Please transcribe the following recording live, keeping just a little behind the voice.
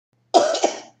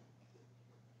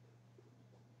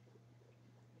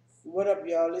What up,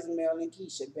 y'all? It's Mel and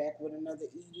Keisha back with another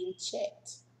eating chat.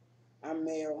 I'm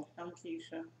Mel, I'm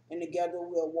Keisha. and together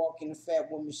we'll walk in the fat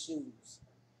woman's shoes.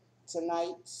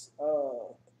 Tonight's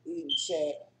eating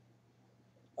chat,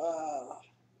 uh,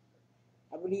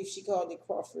 I believe she called it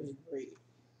crawfish bread.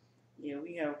 Yeah,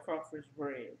 we have crawfish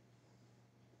bread.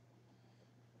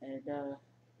 And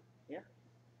yeah.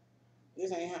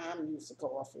 This ain't how I'm used to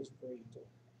crawfish bread, though.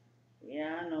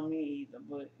 Yeah, I know me either,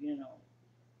 but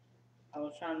I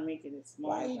was trying to make it as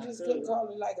small Why as you I just couldn't could. call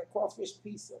it like a crawfish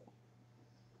pizza?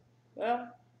 Well,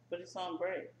 but it's on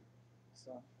bread.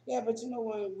 So Yeah, but you know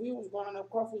when we was growing up,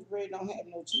 crawfish bread don't have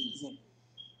no cheese in it.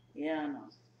 yeah, I know.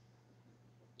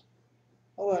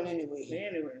 Oh well, But anyway,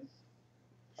 anyway,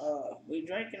 uh, we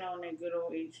drinking on that good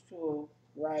old H2O.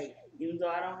 right. Even though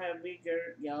I don't have Big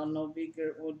Gert, y'all know Big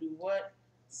Gert will do what?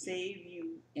 Save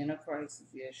you in a crisis.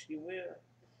 Yes, she will.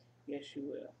 Yes, she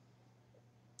will.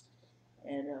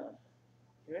 And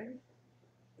you ready?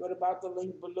 What about the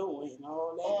link below and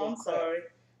all that Oh, good I'm crap? sorry.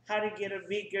 How to get a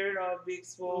Big Gert or a Big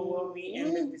Swole will be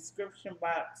in the Mm-hmm. description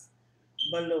box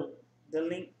below. The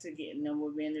link to getting them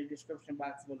will be in the description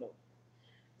box below.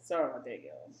 Sorry about that,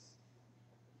 y'all.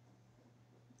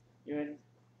 You ready?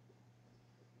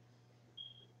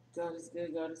 God is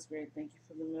good, God is great. Thank you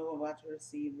for the meal we're about to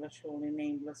receive. Bless your holy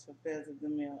name. Bless the prayers of the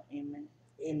meal. Amen.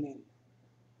 Amen.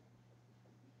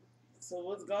 So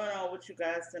what's going on with you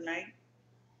guys tonight?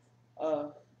 Uh,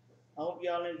 I hope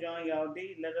y'all enjoying y'all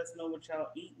day. Let us know what y'all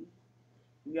eating.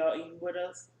 Y'all eating with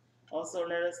us. Also,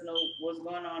 let us know what's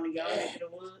going on in y'all neck of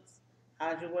the woods.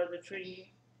 How's your weather treating you?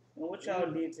 And what y'all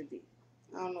did today.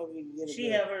 I don't know if you can get a She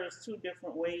good have hers two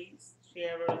different ways. She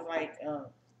have hers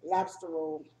lobster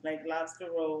roll. like lobster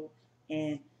roll,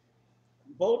 and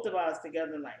both of ours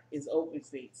together like is open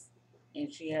face,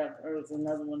 and she have hers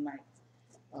another one like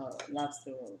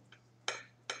lobster roll.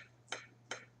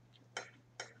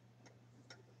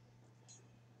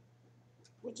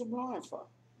 What you blowing for?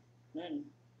 Nothing.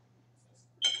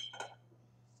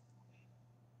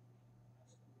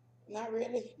 Not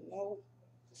really. No.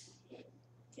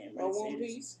 Can't No really say one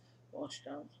this piece. washed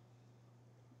out.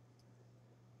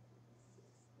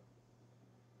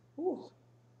 Whew.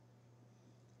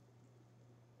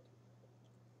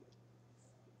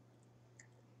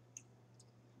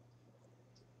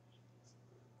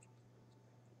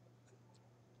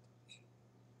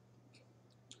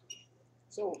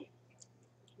 So,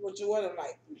 what you weather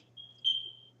like?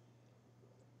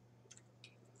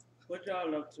 What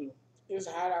y'all up to? It's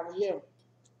hot out here.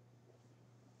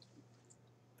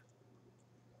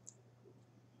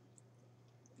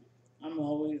 I'm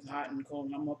always hot and cold.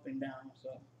 And I'm up and down, so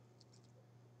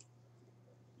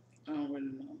I don't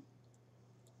really know.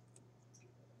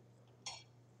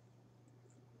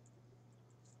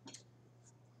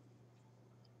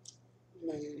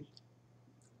 Man,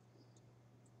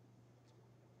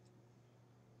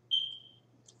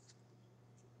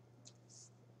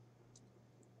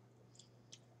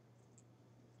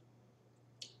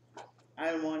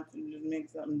 I want to just make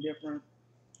something different.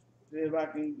 If I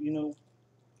can,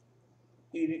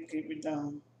 eat it, keep it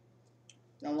down.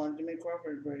 I wanted to make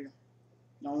crawfish bread.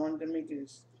 I wanted to make it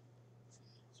as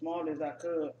small as I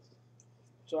could.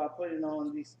 So I put it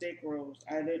on these steak rolls.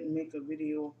 I didn't make a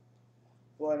video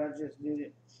for it, I just did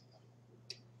it.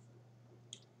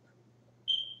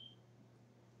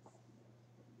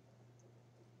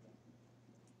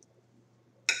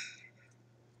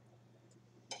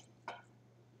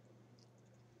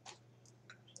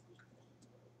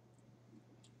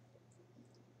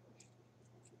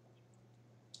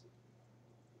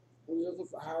 we're looking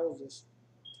for houses.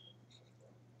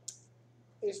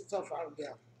 It's tough out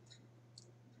there.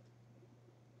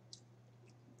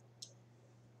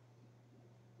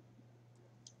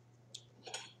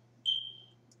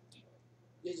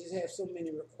 They just have so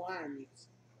many requirements.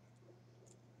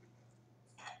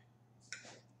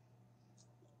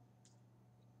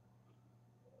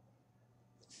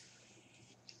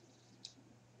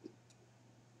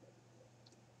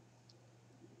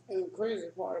 And the crazy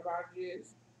part about it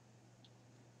is,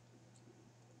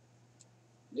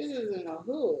 this is in a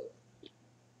hood.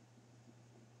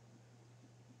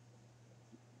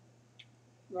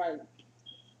 Like,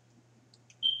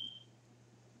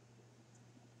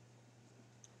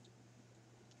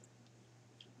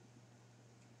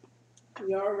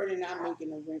 you're already not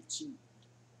making the rent cheap.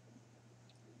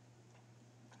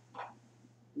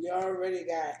 You already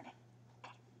got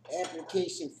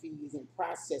application fees and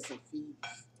processing fees.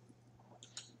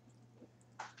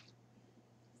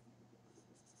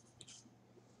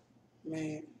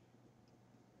 Man,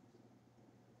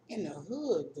 in the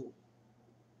hood though.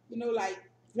 Like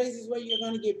places where you're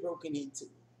gonna get broken into.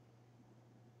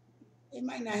 It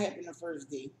might not happen the first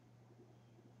day,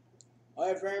 or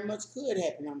it very much could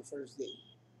happen on the first day.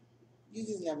 You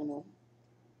just never know.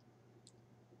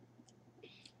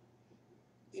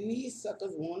 And these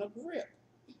suckers want a grip.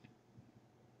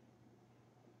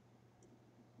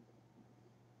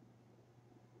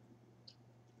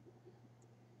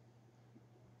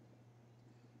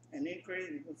 And they're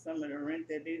crazy for some of the rent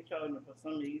that they're charging for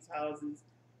some of these houses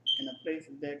and the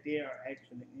places that they are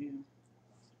actually in.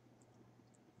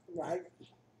 Right?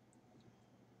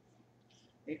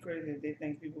 They're crazy if they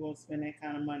think people gonna spend that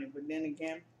kind of money. But then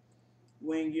again,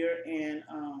 when you're in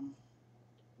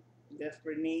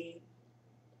desperate need,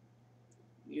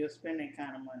 you'll spend that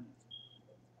kind of money.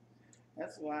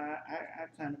 That's why I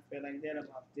kind of feel like that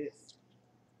about this.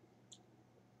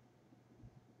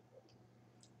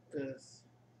 Because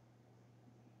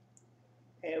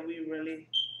had we really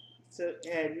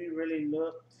had we really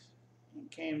looked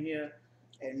and came here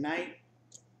at night,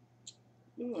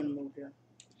 we wouldn't move here.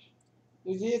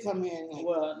 We did come here and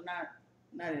Well,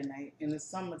 not at night. In the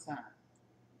summertime,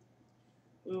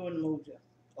 we wouldn't move here.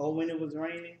 Or when it was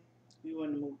raining, we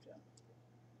wouldn't move here.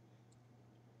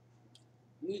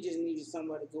 we just needed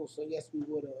somewhere to go, so yes, we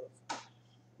would have.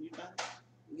 You done?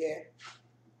 Yeah.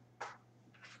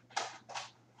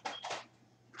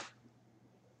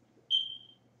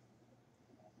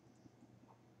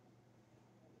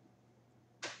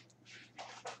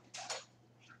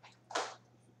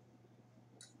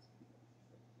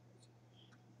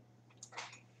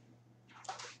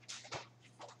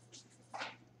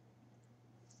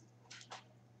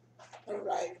 All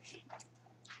right.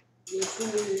 We're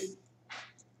truly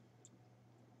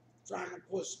trying to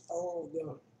push all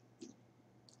the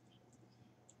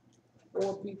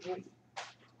poor people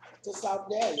to South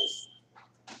Dallas.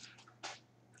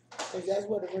 Because that's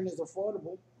where the rent is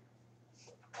affordable.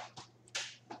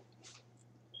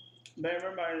 But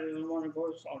everybody doesn't want to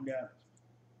go to South Dallas.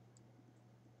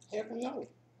 Heck no.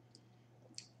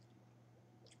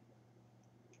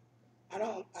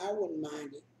 I wouldn't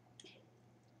mind it.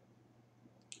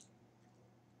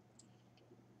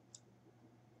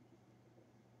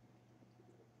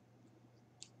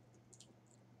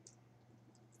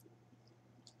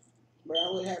 But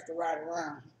I would have to ride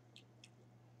around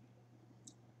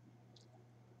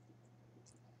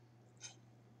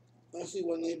and see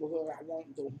what neighborhood I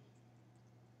want to.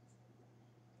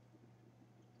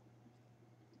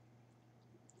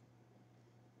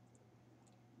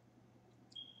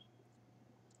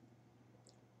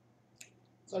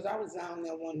 Because I was down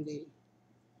there one day,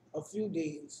 a few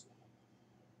days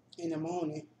in the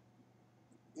morning,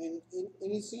 and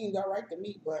it seemed all right to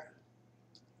me, but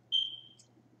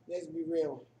let's be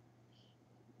real.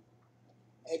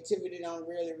 Activity don't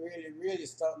really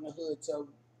start in the hood till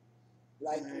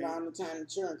like Right. around the time the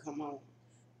children come home.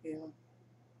 Yeah.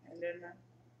 And then,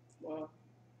 well,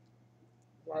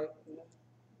 Right? yeah.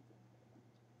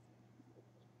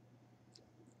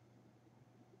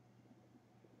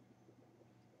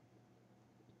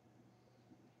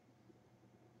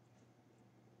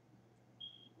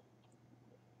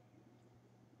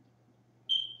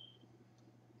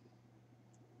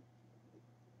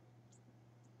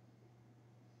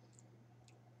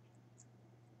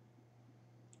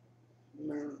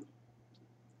 Man.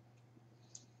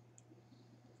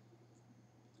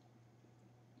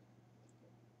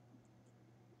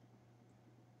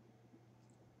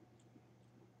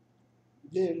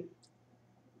 Then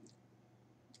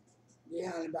they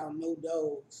hollering about no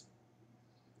dogs.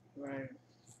 Right.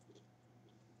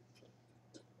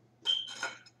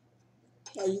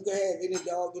 Now you can have any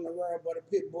dog in the world but a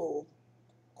pit bull.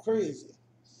 Crazy.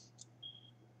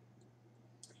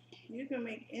 You can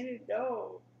make any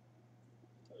dog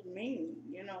mean,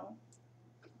 you know.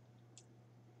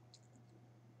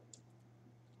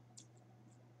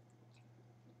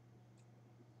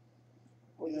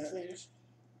 When you Yeah. finish.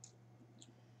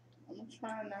 I'm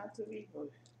trying not to be,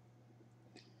 but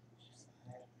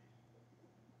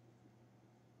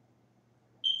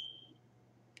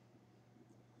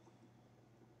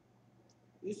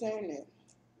You saying that.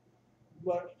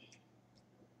 But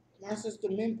my sister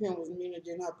Min Pin was meaner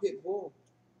than her pit bull.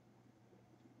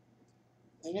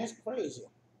 And that's crazy.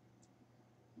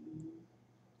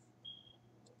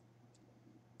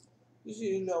 You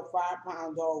see a little 5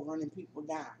 pound dog running people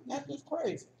down. That's just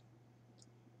crazy.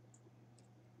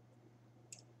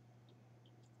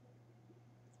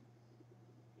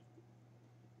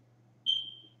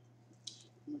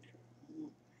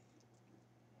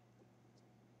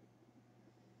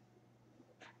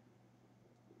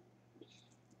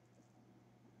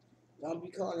 Don't be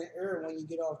calling her when you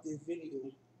get off this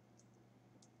video.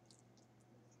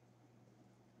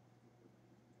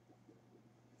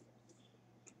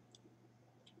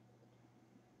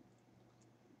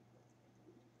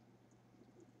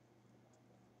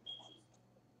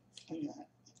 I'm not.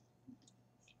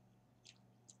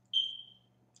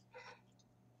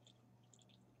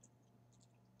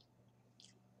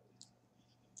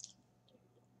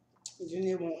 Then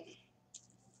they want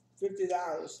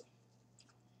 $50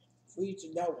 for each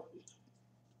adult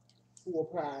who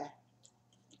apply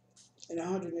and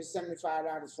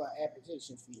 $175 for an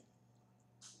application fee.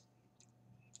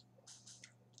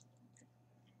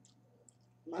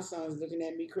 My son's looking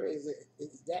at me crazy.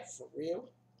 Is that for real?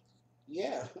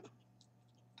 Yeah.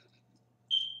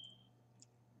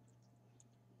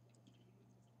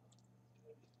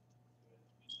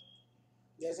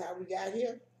 That's how we got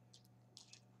here.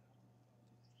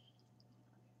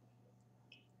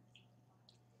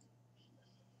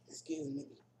 Excuse me.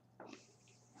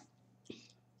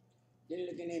 They're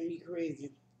looking at me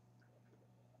crazy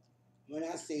when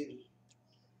I say,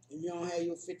 if you don't have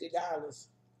your $50,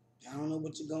 I don't know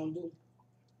what you're gonna do.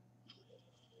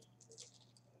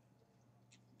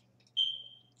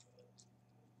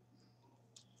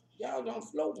 Y'all don't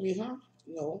float me, huh?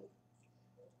 No.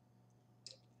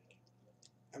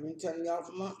 I've been telling y'all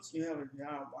for months. You have a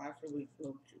job. Why should we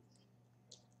float you?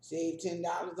 Save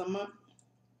 $10 a month.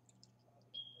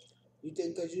 You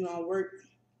think because you don't work,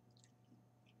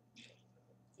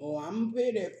 oh, I'm gonna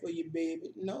pay that for you,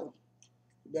 baby. No.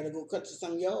 You better go cut you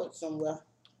some yards somewhere.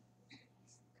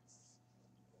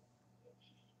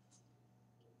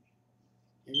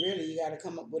 And really, you gotta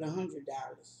come up with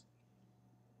 $100.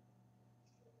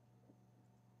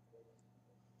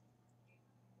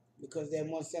 Because that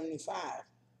 175,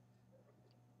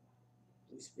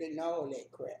 we splitting all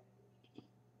that crap.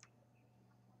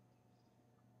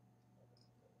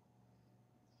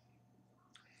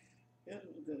 It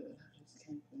was good. I just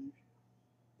can't finish.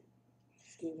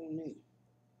 Excuse me.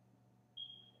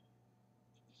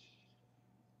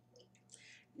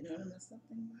 You know what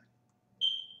something?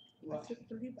 What? I took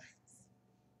 3 bites.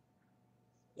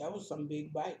 That was some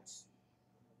big bites.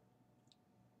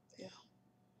 Yeah.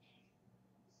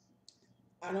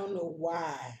 I don't know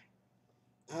why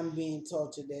I'm being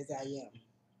tortured as I am.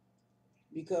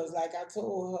 Because like I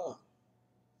told her,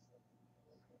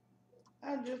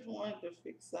 I just wanted to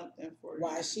fix something for you.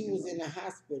 while she was in the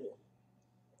hospital,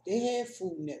 they had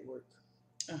Food Network.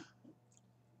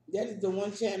 That is the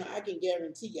one channel I can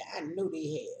guarantee you I know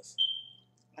they have.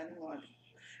 I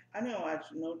didn't watch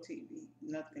no TV,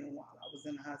 nothing while I was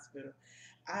in the hospital.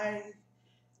 I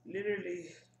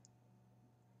literally,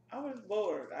 I was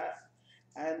bored.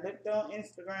 I looked on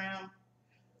Instagram.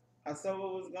 I saw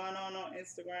what was going on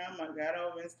Instagram. I got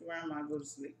off Instagram. I go to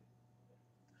sleep.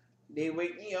 They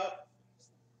wake me up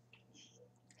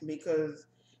because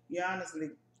you honestly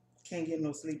can't get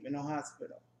no sleep in no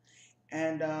hospital.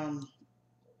 And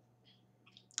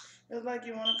it's like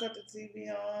you want to cut the TV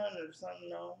on or something.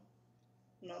 No,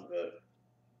 no, I'm good.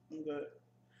 I'm good.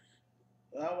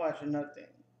 I watch nothing.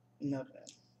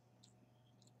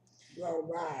 Bro,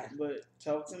 why? But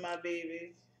talk to my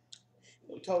baby.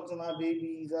 Talk to my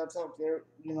babies. I talk to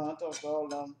I talk to all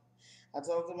of them. I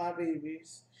talk to my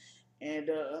babies and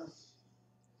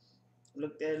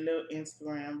looked at a little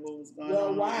Instagram, what was going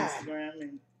on Instagram,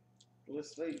 and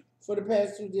was asleep. For the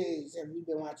past 2 days, have you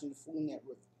been watching the Food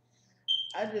Network?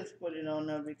 I just put it on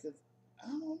there because I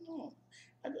don't know.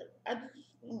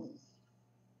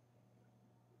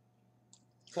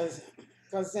 Cause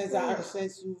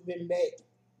since you've been back,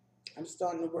 I'm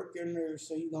starting to work your nerves,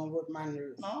 so you're gonna work my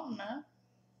nerves. No, I'm not.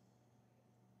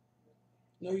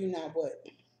 No, you're not. What?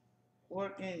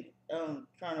 Working,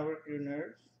 trying to work your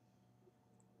nerves.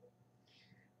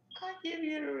 I give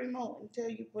you the remote until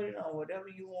you put it on whatever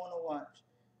you want to watch.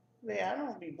 Man, I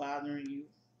don't be bothering you.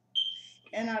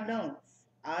 And I don't.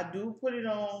 I do put it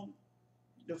on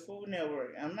the Food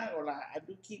Network. I'm not gonna lie, I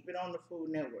do keep it on the Food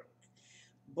Network.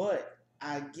 But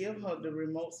I give her the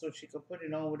remote so she can put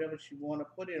it on whatever she wanna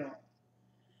put it on.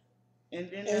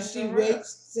 And then she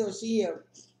waits till she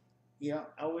yeah,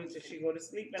 I wait till she go to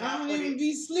sleep and I don't even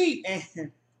be asleep.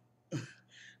 And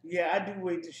yeah, I do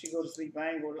wait till she go to sleep.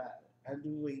 I ain't gonna lie. I do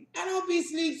wait. I don't be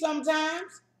asleep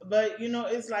sometimes. But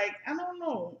it's like, I don't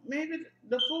know. Maybe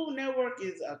the Food Network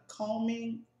is a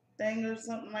calming thing or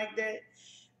something like that.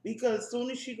 Because as soon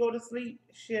as she go to sleep,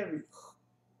 she'll be.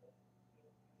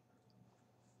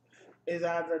 It's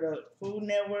either the Food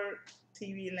Network,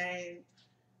 TV Lane,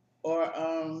 or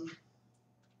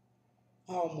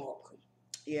Hallmark.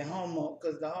 Yeah, Hallmark,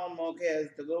 because the Hallmark has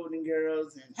the Golden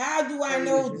Girls and. How do I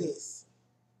know this?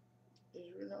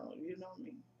 You know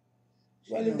me.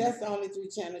 Well, if that's the only 3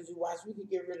 channels you watch, we could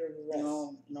get rid of the rest.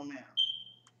 No,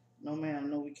 ma'am.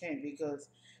 No, we can't, because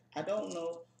I don't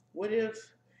know. What if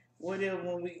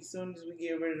Whatever, as soon as we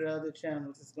get rid of the other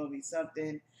channels, it's gonna be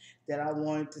something that I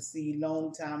wanted to see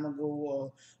long time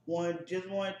ago, or just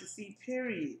wanted to see.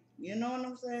 Period. You know what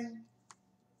I'm saying?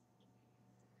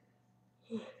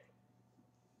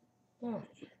 Oh,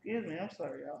 excuse me. I'm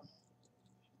sorry, y'all.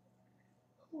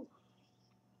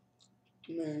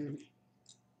 Man,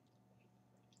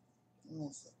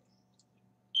 One second.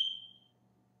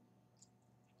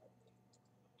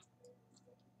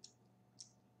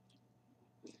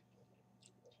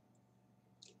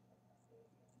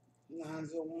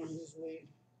 lines are on his way.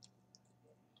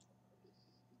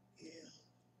 Yeah.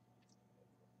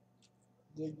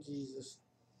 Good Jesus.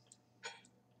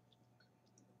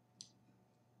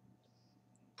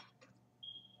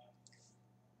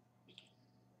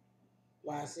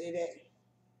 Why I say that?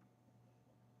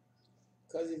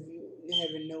 Because if you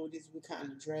haven't noticed, we're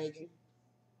kind of dragging.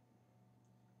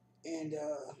 And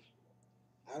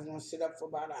I was going to sit up for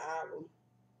about an hour.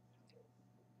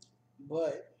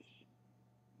 But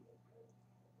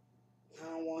I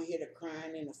don't want to hear the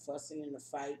crying and the fussing and the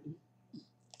fighting.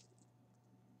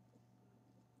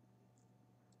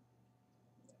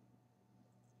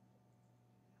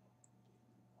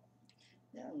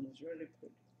 That one is really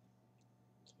pretty.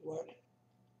 What?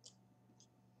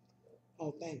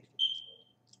 Oh, thank you.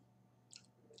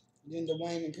 Then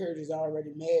Dwayne and Curtis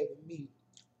already mad with me.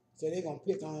 So they're going to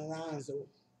pick on Alonzo.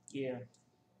 Yeah.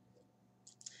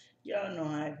 Y'all know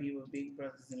how I be with big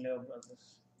brothers and little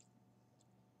brothers.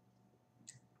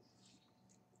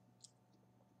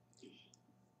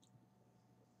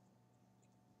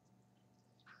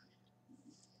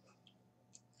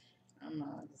 I'm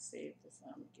not going to save this.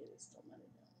 I'm going to get this money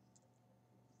down.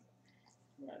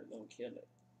 I'm about to go kill it.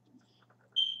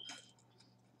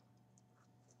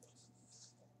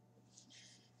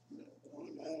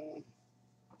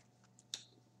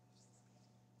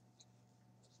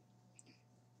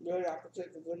 Really, I could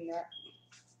take a good nap.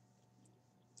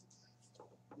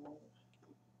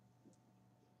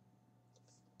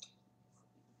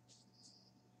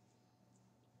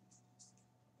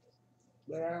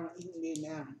 But I don't eat meat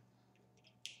now.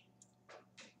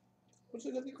 What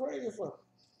you looking crazy for?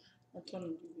 I told him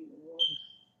to give me the water.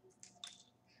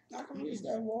 I can reach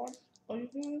that water. Oh, you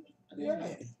good? Yeah.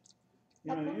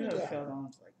 You know, you have short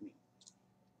arms like me.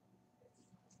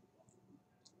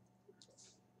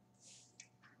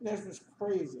 That's just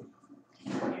crazy.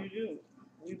 You do.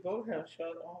 We both have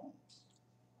short arms.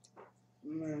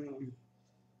 Man.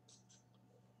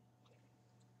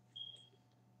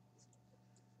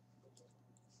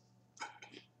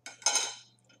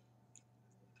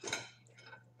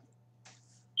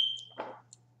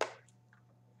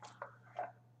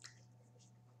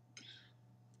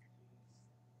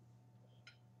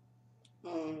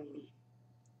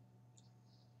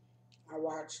 I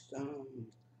watched a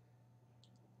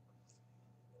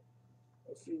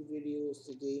few videos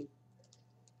today.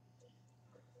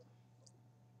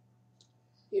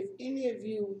 If any of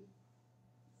you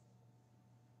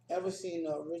ever seen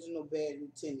the original Bad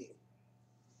Lieutenant,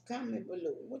 comment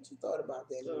below what you thought about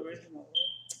that The movie. original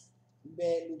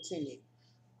Bad Lieutenant.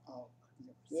 Oh,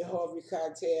 With Harvey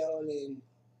Keitel, and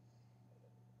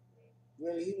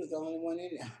really he was the only one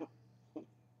in there.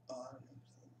 Oh, I've never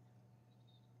seen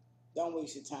it. Don't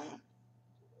waste your time.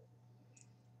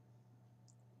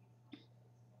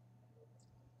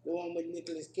 The one with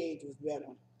Nicolas Cage was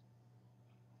better.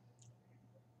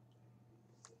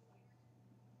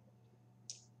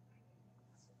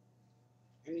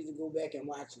 I need to go back and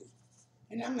watch it.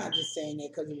 And I'm not just saying that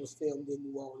because it was filmed in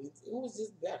New Orleans. It was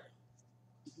just better.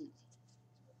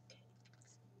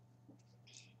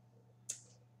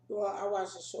 Well, I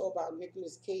watched a show about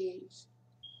Nicolas Cage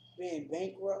being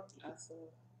bankrupt. I saw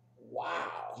it.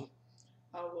 Wow.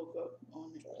 I woke up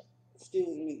on it.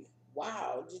 Excuse me.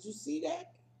 Wow. Did you see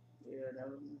that? Yeah, that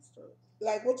was messed up.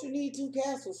 Like, what you need two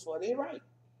castles for? They right.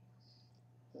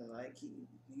 Like, he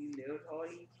lived hard,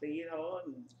 he played hard.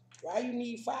 And why you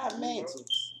need 5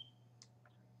 mansions?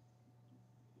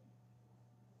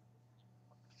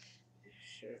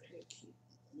 Sure, he'll keep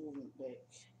moving back.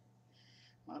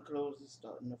 My clothes is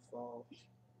starting to fall.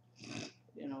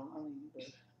 You know, I mean, but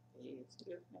yeah, it's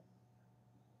good now.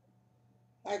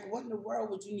 Like, what in the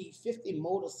world would you need 50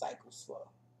 motorcycles for?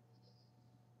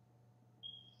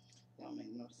 Don't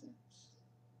make no sense.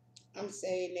 I'm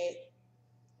saying that,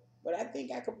 but I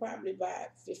think I could probably buy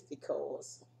 50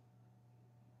 cars.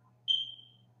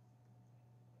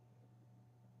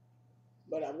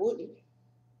 But I wouldn't.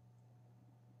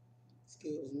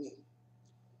 Excuse me.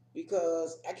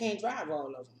 Because I can't drive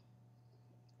all of them.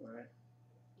 Right.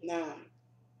 Now,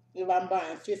 if I'm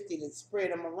buying 50 to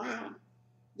spread them around,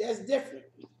 that's different.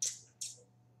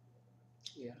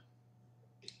 Yeah.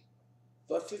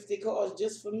 But 50 cars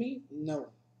just for me? No.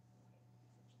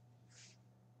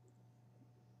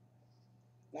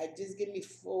 Like, just give me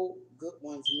 4 good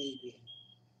ones, maybe.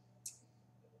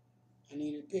 I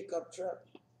need a pickup truck.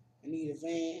 I need a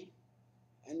van.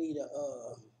 I need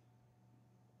a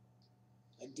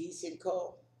decent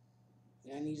car.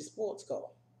 And I need a sports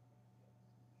car.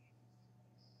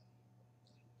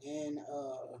 And,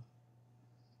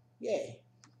 yeah,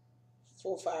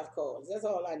 4 or 5 cars. That's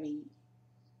all I need.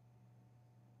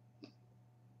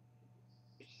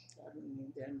 I don't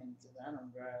need that many because I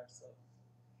don't drive, so.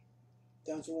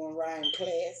 Don't you want to ride in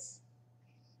class?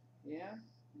 Yeah,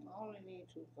 I only need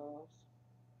 2 cars.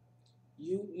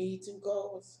 You need 2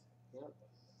 cars? Yep.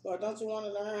 Or don't you want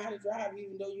to learn how to drive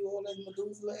even though you old as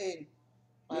Medusa and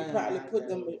I they am probably not put that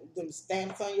them old.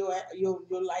 stamps on your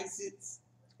license?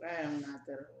 I am not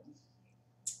that old.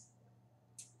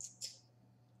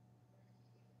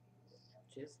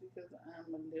 Just because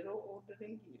I'm a little older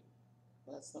than you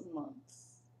by some months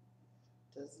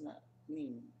does not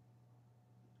mean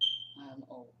I'm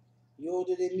old. You're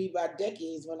older than me by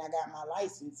decades when I got my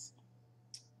license.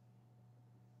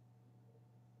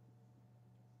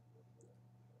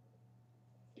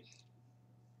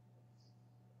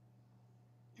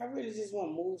 I really just want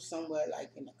to move somewhere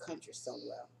like in the country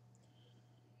somewhere.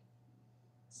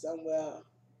 Somewhere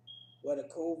where the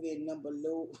COVID number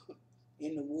low,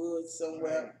 in the woods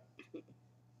somewhere. Right.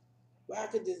 Where I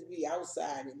could just be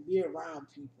outside and be around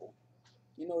people.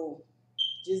 You know,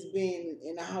 just being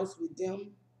in the house with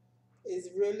them is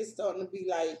really starting to be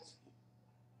like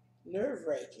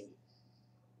nerve-wracking.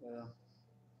 Well,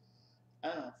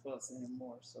 I don't fuss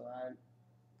anymore, so I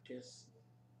just...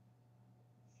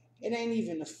 It ain't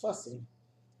even the fussing.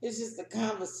 It's just the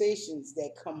conversations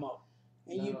that come up.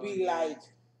 And you be like...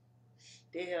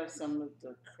 They have some of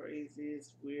the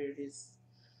craziest, weirdest,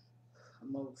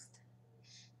 most...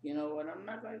 You know what? I'm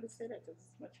not going to say that because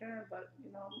it's my turn, but,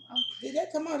 you know, Did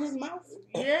that come out his mouth?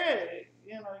 Yeah,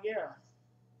 you know, yeah.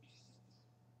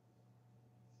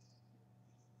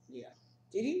 Yeah.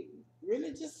 Did he really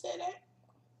just say that?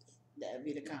 That'd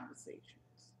be the conversations.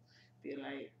 Be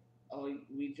like, oh,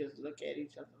 we just look at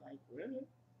each other like, really?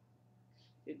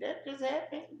 Did that just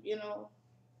happen? You know?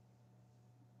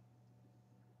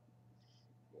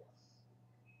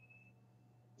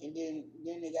 And then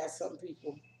they got some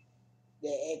people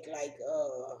that act like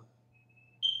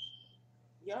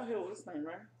y'all hear what's name,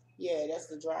 right? Yeah, that's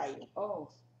the dryer. Oh.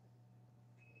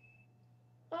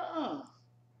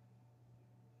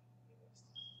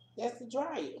 That's the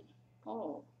dryer.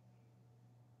 Oh.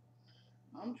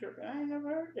 I'm tripping. I ain't never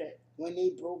heard that. When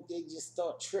they broke, they just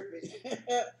start tripping.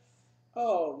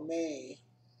 Oh man.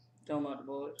 Talking about the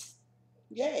boys?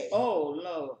 Yeah. Oh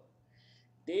no.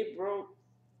 They broke.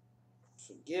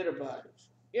 Forget about it.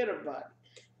 Forget about it.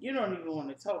 You don't even want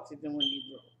to talk to them when they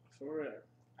broke. For real.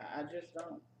 I just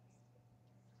don't.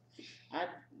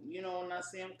 You know, when I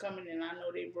see them coming and I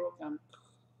know they broke,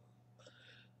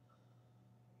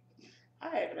 I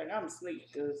act like I'm asleep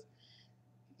because,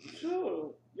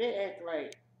 sure, they act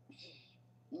like,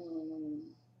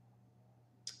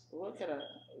 what could I,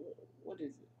 what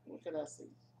is it? What could I say?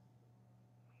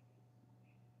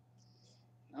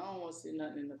 I don't want to say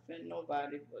nothing to offend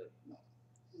nobody, but no.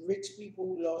 Rich people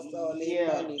who lost all their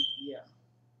money. Yeah.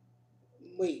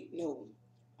 Wait, no.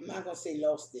 I'm not going to say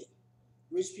lost it.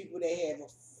 Rich people that have a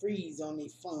freeze on their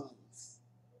funds.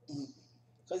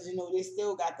 Because, you know, they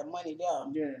still got the money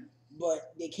there. Yeah.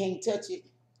 But they can't touch it.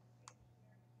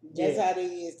 That's how they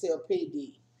is till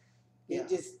payday. They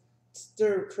just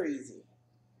stir crazy.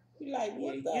 You like,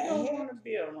 what the hell? You don't want to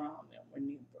be around them when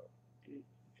you broke. You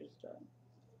just don't.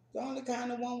 The only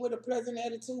kind of one with a pleasant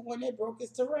attitude when they broke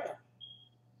is Terrell.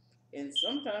 And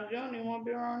sometimes you don't even want to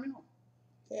be around them.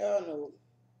 Hell no.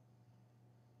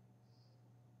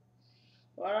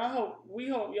 Well, we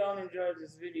hope y'all enjoyed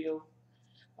this video.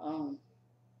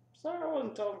 Sorry I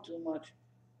wasn't talking too much,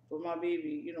 but my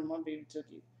baby, you know, my baby took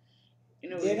it. You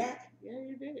know, did I? Yeah,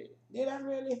 you did. Did I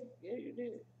really? Yeah, you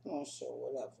did. Oh, sure,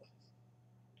 whatever.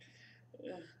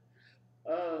 Yeah.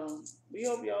 We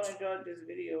hope y'all enjoyed this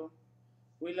video.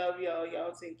 We love y'all.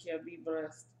 Y'all take care. Be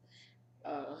blessed.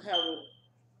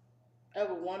 Have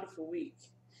a wonderful week.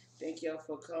 Thank y'all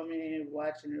for coming and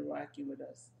watching and rocking with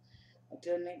us.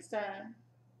 Until next time,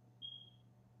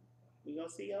 we're going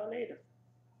to see y'all later.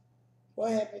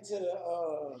 What happened to the,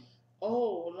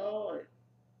 Oh, Lord.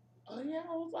 Oh, yeah,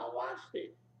 I watched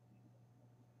it.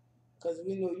 Because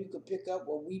we know you could pick up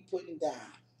what we putting down.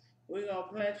 We're going to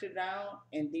plant it down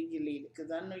and dig it later.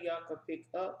 Because I know y'all can pick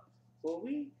up what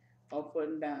we are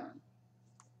putting down.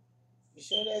 You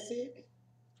sure that's it?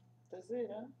 That's it,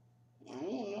 huh? I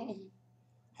don't know.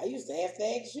 I used to have to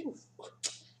ask you.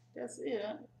 That's it.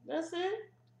 Huh? That's it.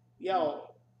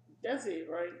 Y'all, that's it,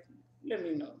 right? Let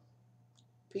me know.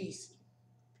 Peace.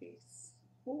 Peace.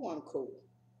 Who I'm cold?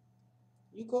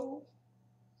 You cold?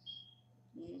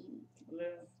 Well,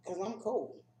 Cause I'm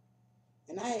cold,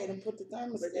 and I had him put the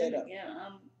but then thermostat up. again,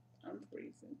 I'm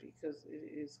freezing because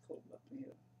it is cold up in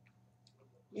here.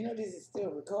 You know this is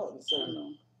still recording, I so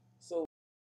know.